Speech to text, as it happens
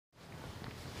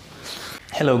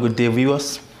Hello, good day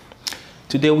viewers.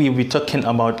 Today we'll be talking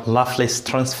about Laplace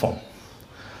transform.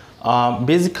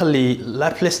 Basically,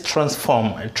 Laplace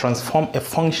transform a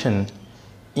function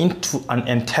into an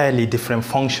entirely different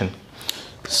function.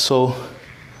 So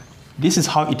this is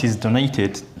how it is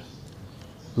denoted.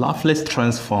 Laplace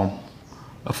transform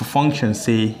of a function,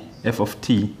 say f of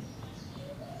t.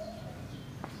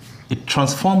 It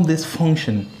transforms this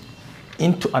function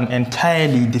into an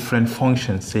entirely different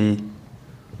function, say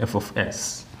f of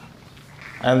s.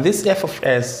 And this f of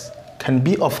s can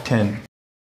be obtained.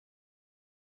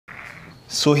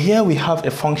 So here we have a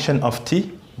function of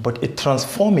t, but it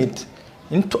transforms it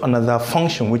into another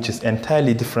function which is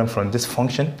entirely different from this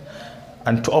function.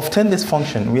 And to obtain this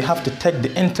function, we have to take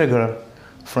the integral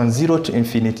from 0 to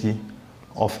infinity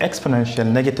of exponential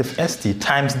negative st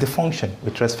times the function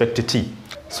with respect to t.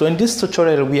 So in this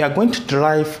tutorial, we are going to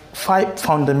derive 5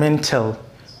 fundamental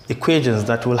equations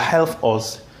that will help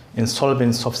us in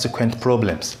solving subsequent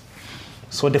problems.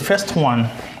 So the first one,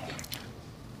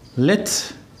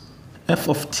 let f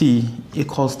of t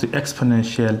equals to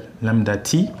exponential lambda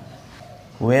t,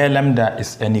 where lambda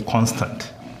is any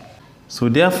constant. So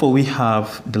therefore we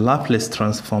have the Laplace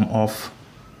transform of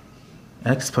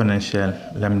exponential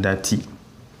lambda t,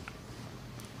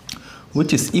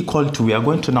 which is equal to, we are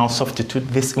going to now substitute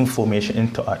this information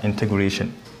into our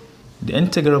integration. The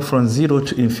integral from 0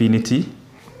 to infinity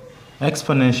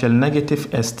exponential negative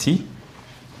st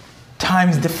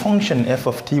times the function f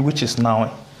of t, which is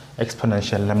now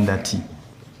exponential lambda t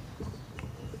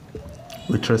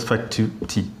with respect to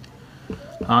t.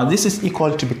 This is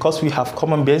equal to, because we have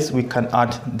common base, we can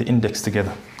add the index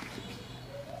together.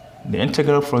 The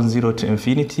integral from 0 to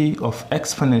infinity of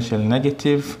exponential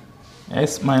negative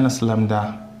s minus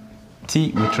lambda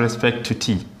t with respect to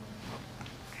t.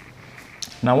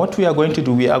 Now what we are going to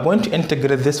do, we are going to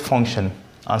integrate this function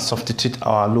and substitute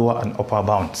our lower and upper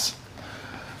bounds.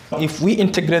 If we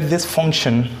integrate this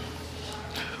function,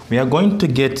 we are going to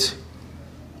get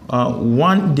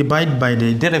 1 divided by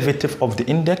the derivative of the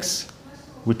index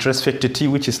with respect to t,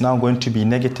 which is now going to be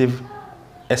negative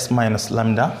s minus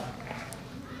lambda,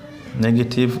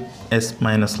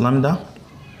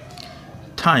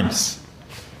 times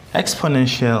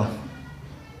exponential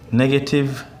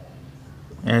negative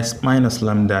s minus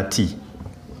lambda t.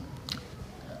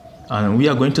 And we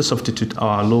are going to substitute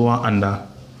our lower and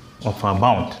upper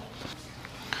bound.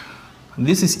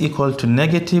 This is equal to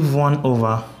negative 1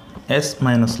 over s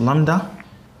minus lambda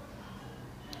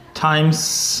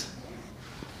times,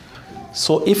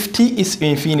 so if t is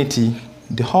infinity,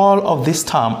 the whole of this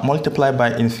term multiplied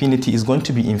by infinity is going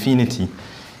to be infinity.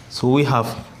 So we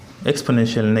have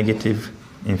exponential negative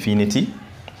infinity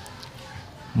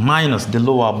minus the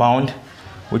lower bound,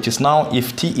 which is now,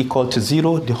 if t equal to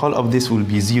 0, the whole of this will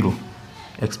be 0,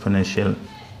 exponential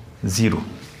 0.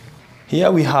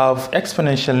 Here we have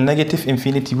exponential negative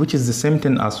infinity, which is the same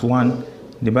thing as 1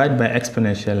 divided by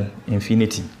exponential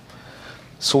infinity.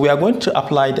 So we are going to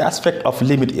apply the aspect of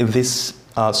limit in this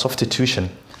substitution,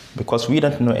 because we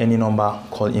don't know any number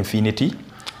called infinity,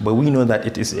 but we know that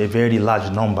it is a very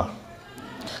large number.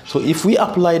 So if we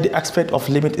apply the aspect of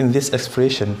limit in this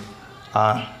expression,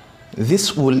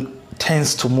 this will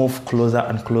tends to move closer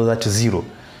and closer to 0.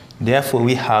 Therefore,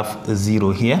 we have a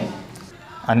 0 here,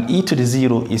 and e to the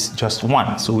 0 is just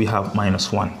 1, so we have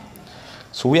minus 1.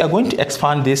 So we are going to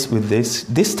expand this with this.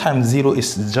 This time 0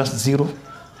 is just 0,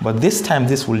 but this time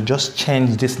this will just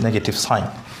change this negative sign,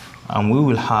 and we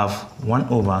will have 1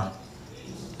 over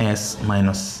s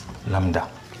minus lambda.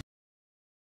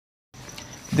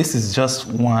 This is just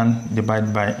 1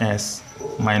 divided by s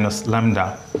minus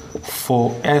lambda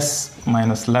for s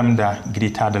minus lambda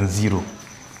greater than 0.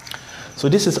 So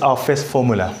this is our first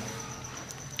formula.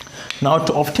 Now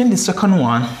to obtain the second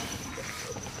one,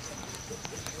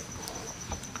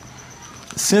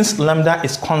 since lambda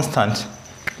is constant,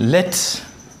 let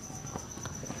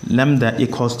lambda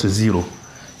equals to 0.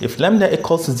 If lambda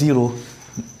equals to 0,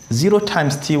 0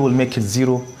 times t will make it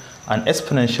 0, and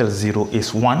exponential 0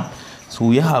 is 1. So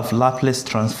we have Laplace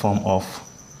transform of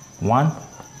 1,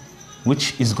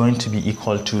 which is going to be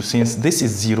equal to, since this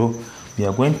is 0, we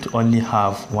are going to only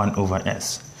have 1 over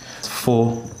s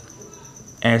for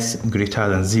s greater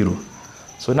than 0.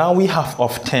 So now we have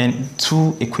obtained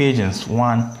 2 equations,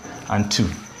 1 and 2.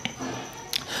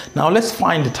 Now let's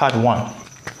find the third one.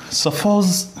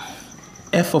 Suppose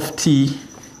f of t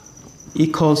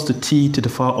equals to t to the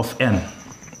power of n.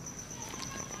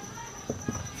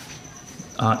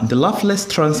 The Laplace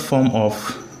transform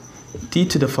of t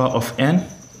to the power of n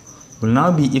will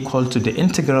now be equal to the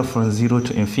integral from 0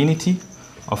 to infinity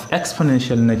of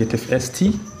exponential negative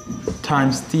st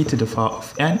times t to the power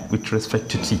of n with respect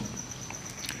to t.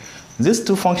 These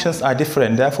two functions are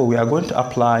different, therefore we are going to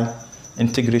apply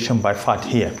integration by part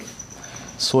here.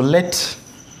 So let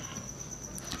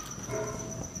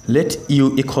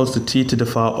u equals to t to the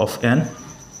power of n.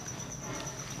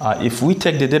 If we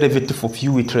take the derivative of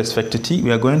u with respect to t,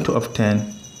 we are going to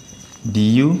obtain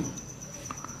du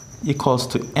equals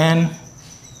to n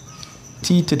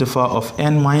t to the power of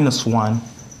n minus 1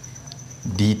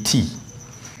 dt.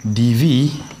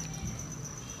 dv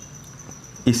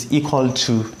is equal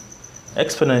to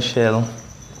exponential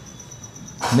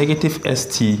negative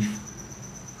st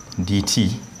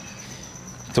dt.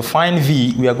 To find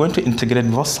v, we are going to integrate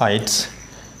both sides,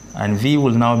 and v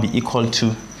will now be equal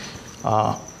to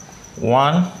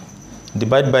 1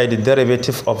 divided by the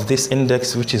derivative of this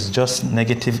index, which is just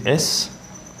negative s,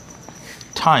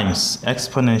 times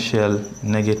exponential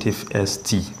negative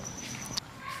st.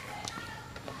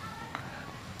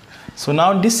 So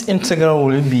now this integral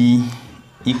will be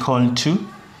equal to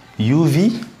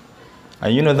uv,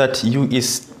 and you know that u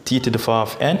is t to the power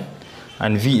of n,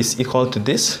 and v is equal to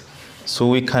this. So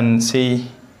we can say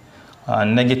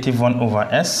negative 1 over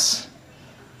s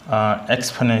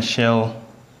exponential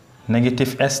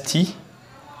negative st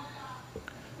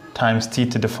times t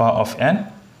to the power of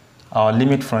n, our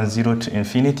limit from 0 to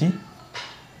infinity,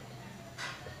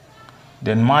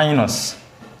 then minus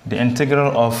the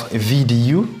integral of v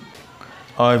du.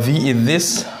 Our v is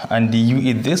this and du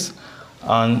is this,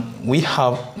 and we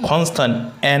have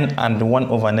constant n and 1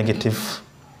 over negative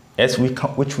s,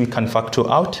 which we can factor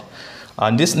out.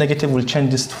 And this negative will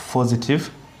change this to positive,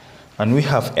 and we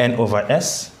have n over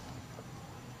s.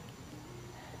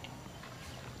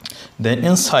 Then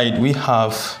inside we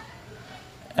have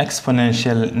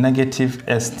exponential negative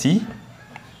st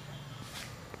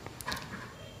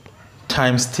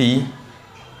times t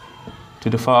to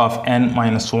the power of n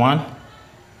minus 1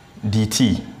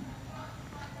 dt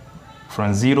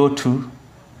from 0 to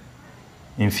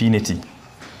infinity.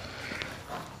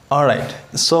 All right,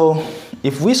 so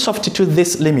if we substitute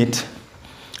this limit,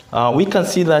 we can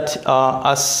see that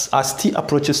as t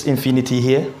approaches infinity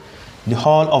here, the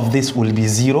whole of this will be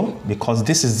 0, because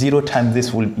this is 0 times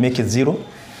this will make it 0.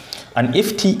 And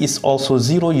if t is also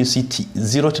 0, you see t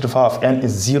 0 to the power of n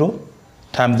is 0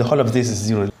 times the whole of this is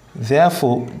 0.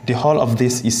 Therefore, the whole of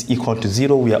this is equal to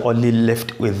 0. We are only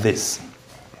left with this.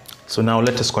 So now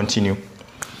let us continue.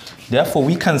 Therefore,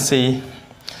 we can say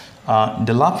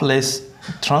the Laplace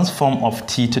transform of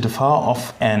t to the power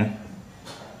of n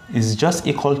is just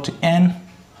equal to n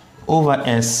over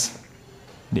s,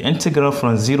 the integral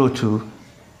from 0 to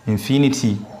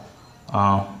infinity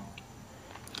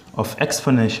of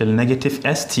exponential negative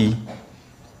st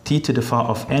t to the power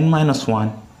of n minus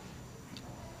 1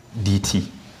 dt.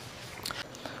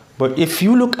 But if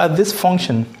you look at this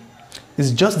function,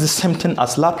 it's just the same thing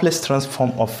as Laplace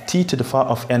transform of t to the power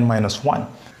of n minus 1.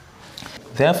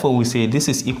 Therefore, we say this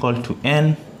is equal to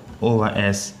n over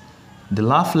s, the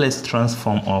Laplace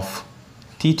transform of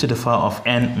t to the power of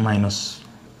n minus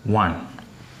 1.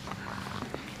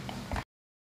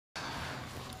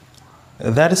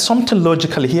 There is something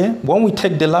logical here. When we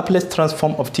take the Laplace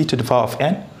transform of t to the power of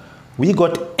n, we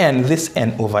got n, this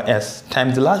n over s,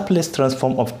 times the Laplace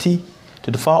transform of t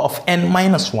to the power of n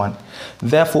minus 1.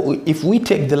 Therefore, if we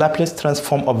take the Laplace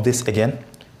transform of this again,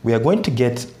 we are going to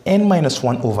get n minus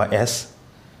 1 over s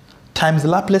times the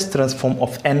Laplace transform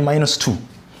of n minus 2.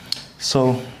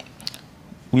 So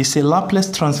we say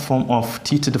Laplace transform of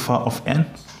t to the power of n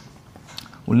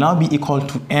will now be equal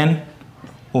to n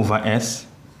over s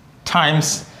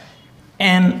times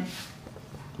n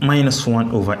minus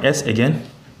 1 over s again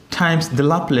times the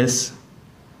Laplace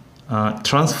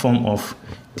transform of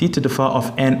t to the power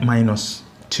of n minus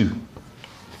 2.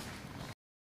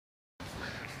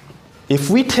 If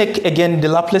we take again the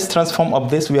Laplace transform of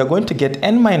this, we are going to get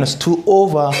n minus 2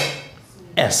 over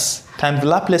s times the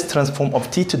Laplace transform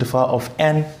of t to the power of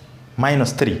n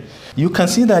minus 3. You can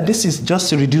see that this is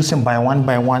just reducing by 1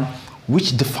 by 1,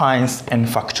 which defines n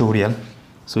factorial.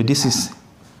 So this is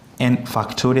n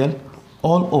factorial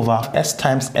all over s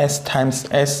times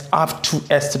s up to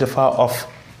s to the power of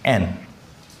n.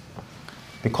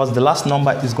 Because the last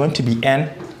number is going to be n,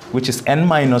 which is n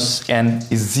minus n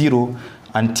is 0,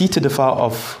 and t to the power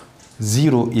of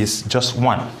 0 is just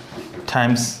 1,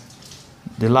 times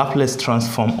the Laplace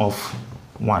transform of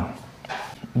 1.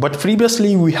 But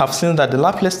previously we have seen that the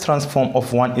Laplace transform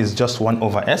of 1 is just 1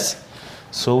 over s.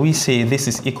 So we say this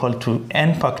is equal to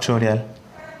n factorial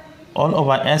all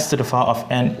over s to the power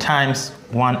of n times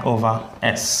 1 over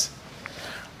s.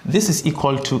 This is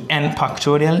equal to n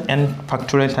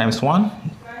factorial times 1.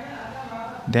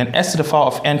 Then s to the power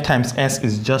of n times s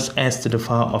is just s to the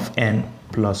power of n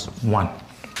plus 1.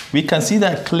 we can see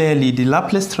that clearly the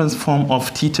Laplace transform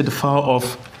of t to the power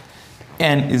of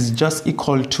n is just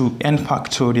equal to n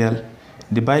factorial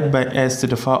divided by s to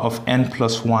the power of n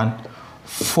plus 1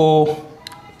 for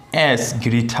s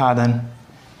greater than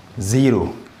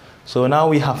 0. So now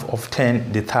we have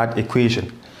obtained the third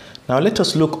equation. Now let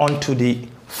us look on to the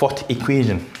fourth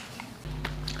equation.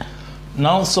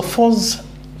 Now suppose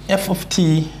f of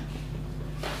t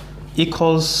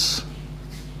equals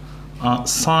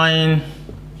sine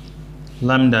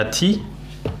lambda t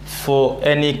for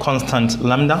any constant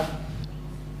lambda.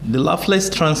 The Laplace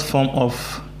transform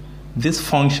of this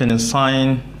function in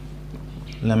sine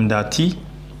lambda t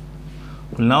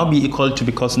will now be equal to,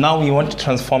 because now we want to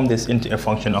transform this into a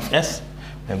function of s,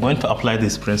 we're going to apply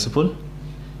this principle,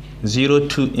 0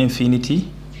 to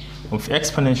infinity of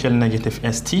exponential negative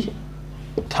st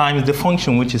times the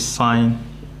function which is sine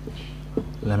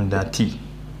lambda t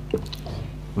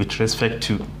with respect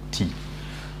to t.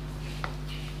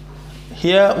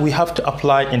 Here we have to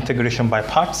apply integration by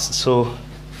parts, so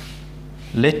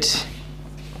let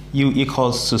u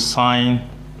equals to sine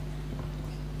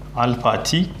alpha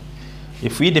t.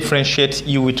 If we differentiate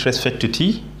u with respect to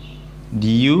t,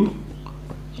 du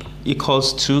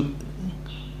equals to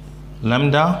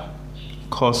lambda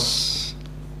cos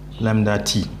lambda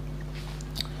t.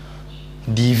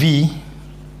 dv,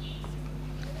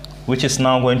 which is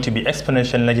now going to be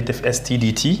exponential negative st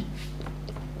dt.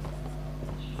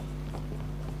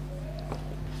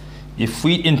 If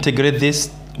we integrate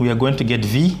this, we are going to get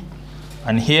v,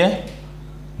 and here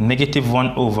negative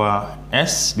 1 over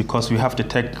s, because we have to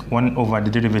take 1 over the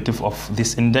derivative of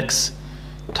this index,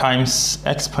 times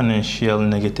exponential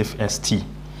negative st.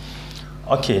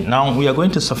 Okay, now we are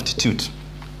going to substitute.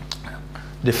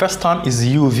 The first term is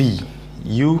uv,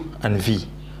 u and v,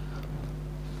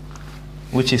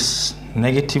 which is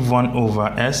negative 1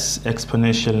 over s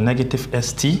exponential negative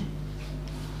st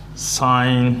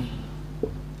sine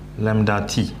lambda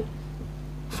t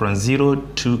from 0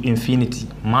 to infinity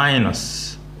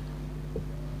minus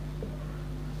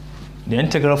the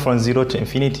integral from 0 to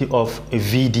infinity of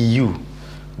v du.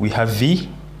 We have v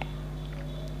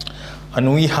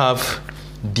and we have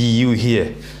du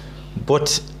here,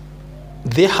 but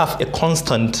they have a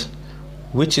constant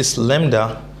which is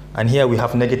lambda, and here we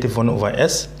have negative 1 over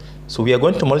s, so we are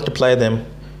going to multiply them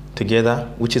together,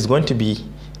 which is going to be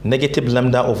negative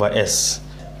lambda over s.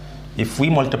 If we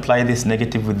multiply this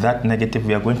negative with that negative,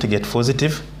 we are going to get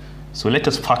positive. So let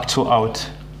us factor out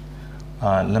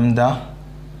lambda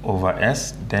over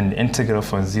s, then the integral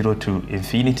from 0 to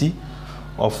infinity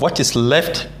of what is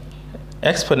left,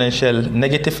 exponential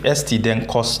negative st, then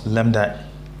cos lambda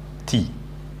t,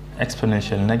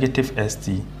 exponential negative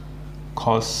st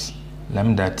cos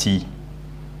lambda t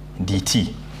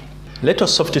dt. Let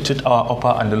us substitute our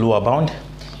upper and the lower bound.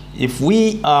 If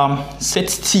we set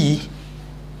t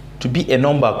to be a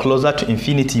number closer to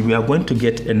infinity, we are going to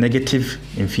get a negative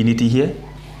infinity here,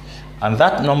 and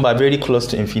that number very close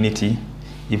to infinity,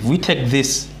 if we take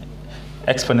this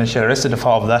exponential raised to the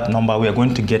power of that number, we are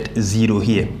going to get 0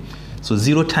 here. So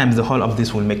 0 times the whole of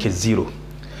this will make it 0.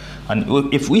 And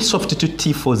if we substitute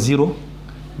t for 0,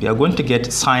 we are going to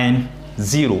get sine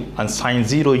 0, and sine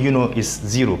 0, you know, is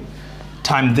 0.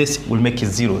 Times this will make it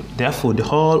 0. Therefore, the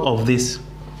whole of this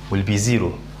will be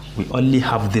 0. We only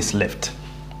have this left.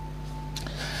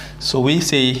 So we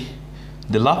say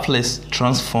the Laplace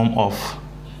transform of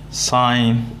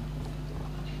sine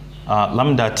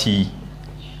lambda t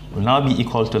will now be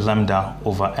equal to lambda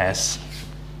over s,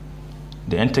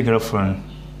 the integral from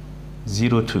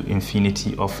 0 to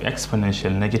infinity of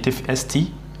exponential negative st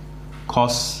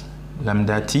cos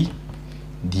lambda t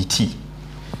dt.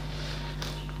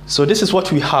 So this is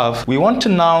what we have. We want to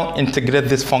now integrate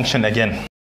this function again.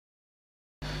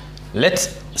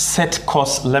 Let's set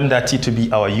cos lambda t to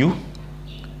be our u.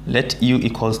 Let u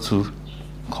equals to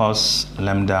cos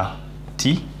lambda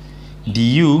t.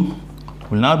 du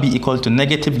will now be equal to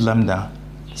negative lambda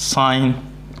sine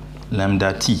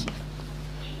lambda t.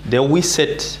 Then we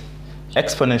set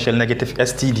exponential negative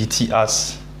st dt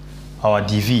as our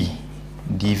dv.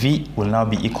 dv will now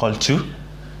be equal to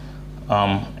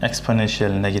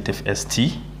exponential negative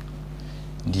st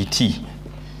dt.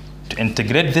 To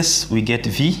integrate this, we get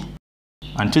v,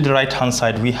 and to the right hand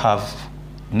side we have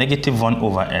negative 1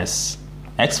 over s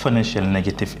exponential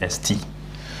negative st.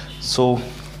 So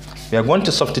we are going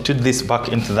to substitute this back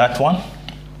into that one.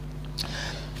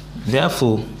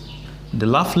 Therefore, the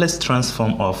Laplace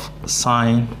transform of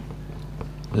sine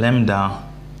lambda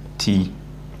t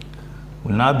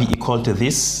will now be equal to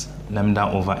this lambda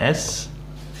over s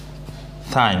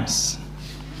times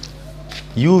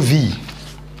uv.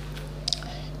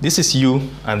 This is u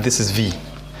and this is v.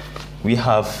 we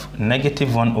have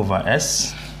negative 1 over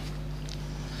s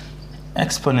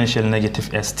exponential negative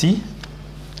st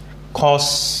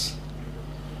cos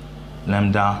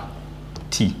lambda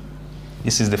t.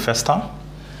 This is the first term.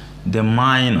 The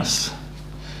minus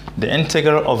the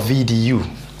integral of v du.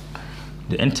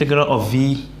 The integral of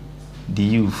v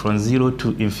du from 0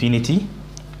 to infinity.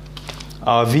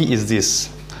 Our v is this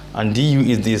and du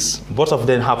is this. Both of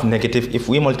them have negative. If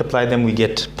we multiply them, we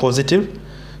get positive.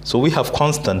 So we have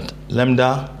constant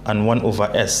lambda and 1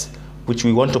 over s, which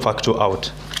we want to factor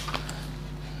out.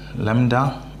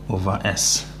 Lambda over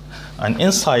s. And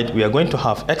inside, we are going to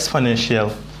have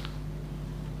exponential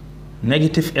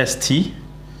negative st,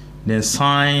 then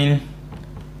sine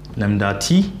lambda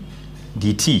t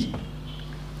dt.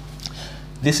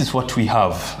 This is what we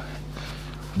have.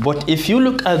 But if you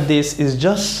look at this, it's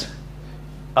just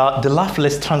the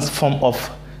Laplace transform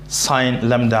of sine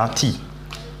lambda t.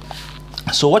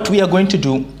 So what we are going to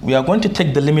do, we are going to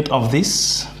take the limit of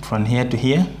this from here to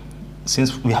here,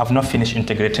 since we have not finished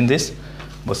integrating this.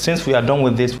 But since we are done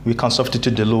with this, we can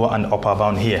substitute the lower and upper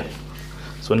bound here.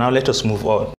 So now let us move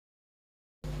on.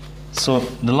 So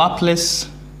the Laplace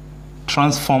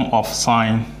transform of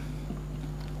sine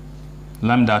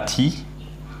lambda t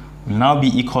will now be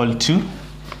equal to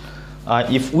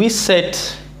if we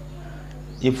set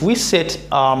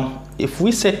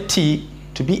t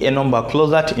to be a number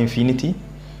closer to infinity,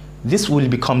 this will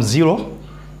become 0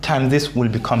 times this will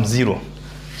become 0.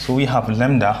 So we have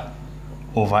lambda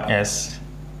over s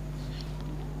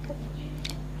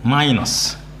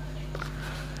minus,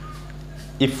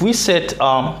 if we set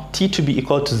t to be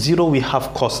equal to 0, we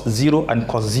have cos 0, and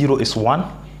cos 0 is 1.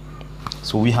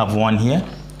 So we have 1 here.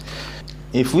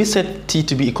 If we set t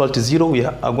to be equal to 0, we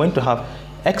are going to have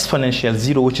exponential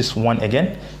 0, which is 1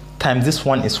 again, times this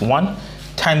one is 1,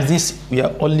 times this, we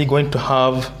are only going to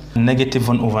have negative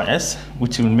 1 over s,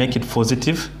 which will make it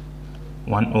positive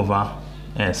 1 over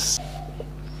s.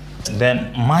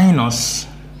 Then minus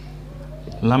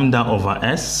lambda over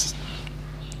s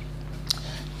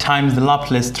times the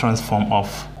Laplace transform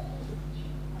of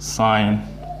sine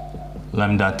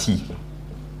lambda t.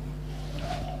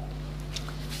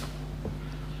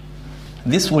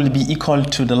 This will be equal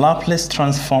to the Laplace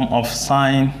transform of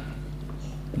sine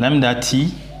lambda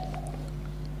t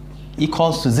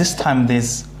equals to this time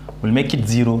this will make it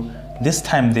 0, this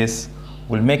time this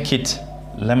will make it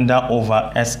lambda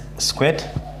over s squared,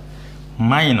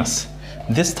 minus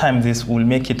this time this will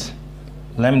make it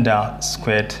lambda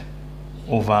squared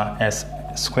over s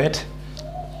squared,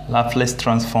 Laplace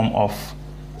transform of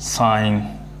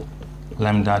sine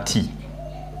lambda t.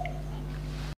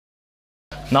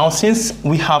 Now since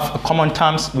we have common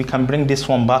terms, we can bring this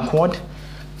one backward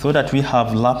so that we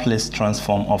have Laplace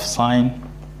transform of sine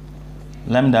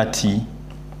lambda t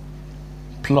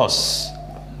plus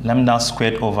lambda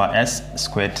squared over s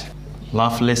squared,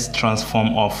 Laplace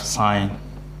transform of sine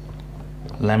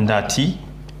lambda t,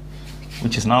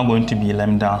 which is now going to be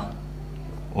lambda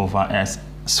over s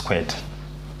squared.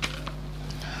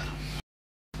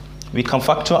 We can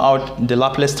factor out the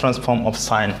Laplace transform of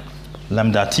sine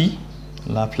lambda t,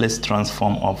 Laplace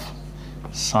transform of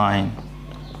sine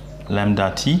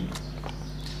lambda t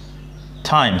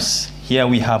times, here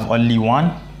we have only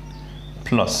 1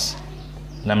 plus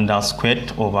lambda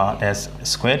squared over s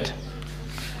squared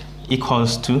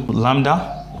equals to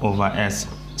lambda over s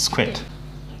squared.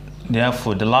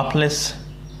 Therefore, the Laplace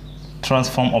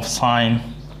transform of sine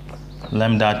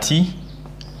lambda t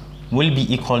will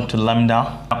be equal to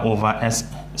lambda over s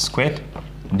squared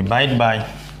divided by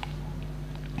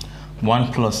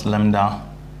 1 plus lambda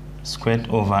squared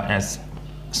over s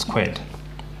squared.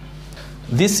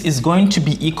 This is going to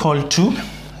be equal to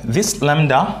this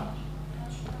lambda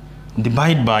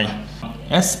divided by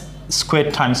s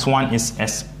squared times 1 is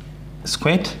s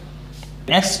squared.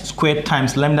 S squared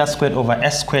times lambda squared over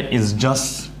s squared is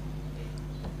just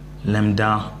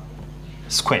lambda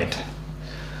squared.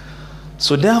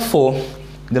 So therefore,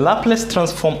 the Laplace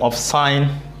transform of sine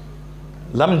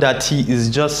lambda t is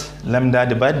just lambda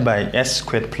divided by s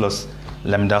squared plus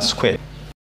lambda squared.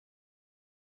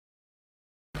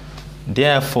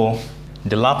 Therefore,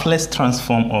 the Laplace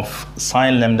transform of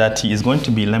sine lambda t is going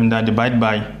to be lambda divided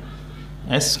by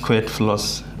s squared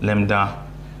plus lambda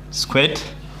squared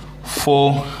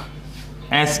for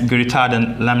s greater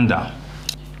than lambda.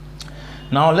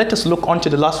 Now let us look on to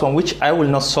the last one, which I will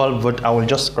not solve, but I will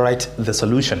just write the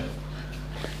solution.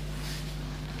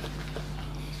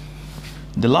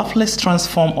 The Laplace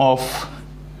transform of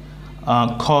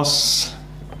cos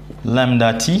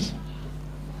lambda t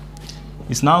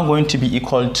is now going to be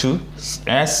equal to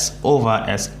s over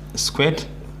s squared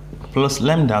plus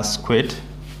lambda squared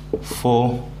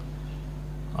for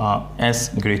s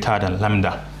greater than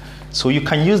lambda. So you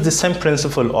can use the same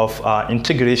principle of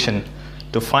integration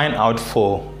to find out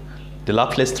for the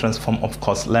Laplace transform of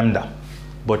cos lambda,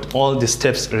 but all the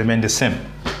steps remain the same.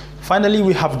 Finally,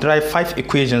 we have derived 5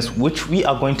 equations which we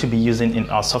are going to be using in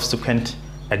our subsequent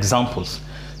examples.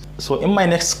 So in my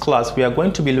next class, we are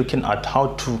going to be looking at how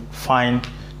to find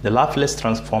the Laplace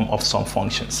transform of some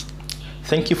functions.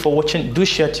 Thank you for watching. Do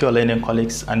share to your learning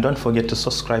colleagues and don't forget to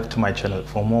subscribe to my channel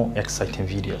for more exciting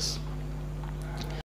videos.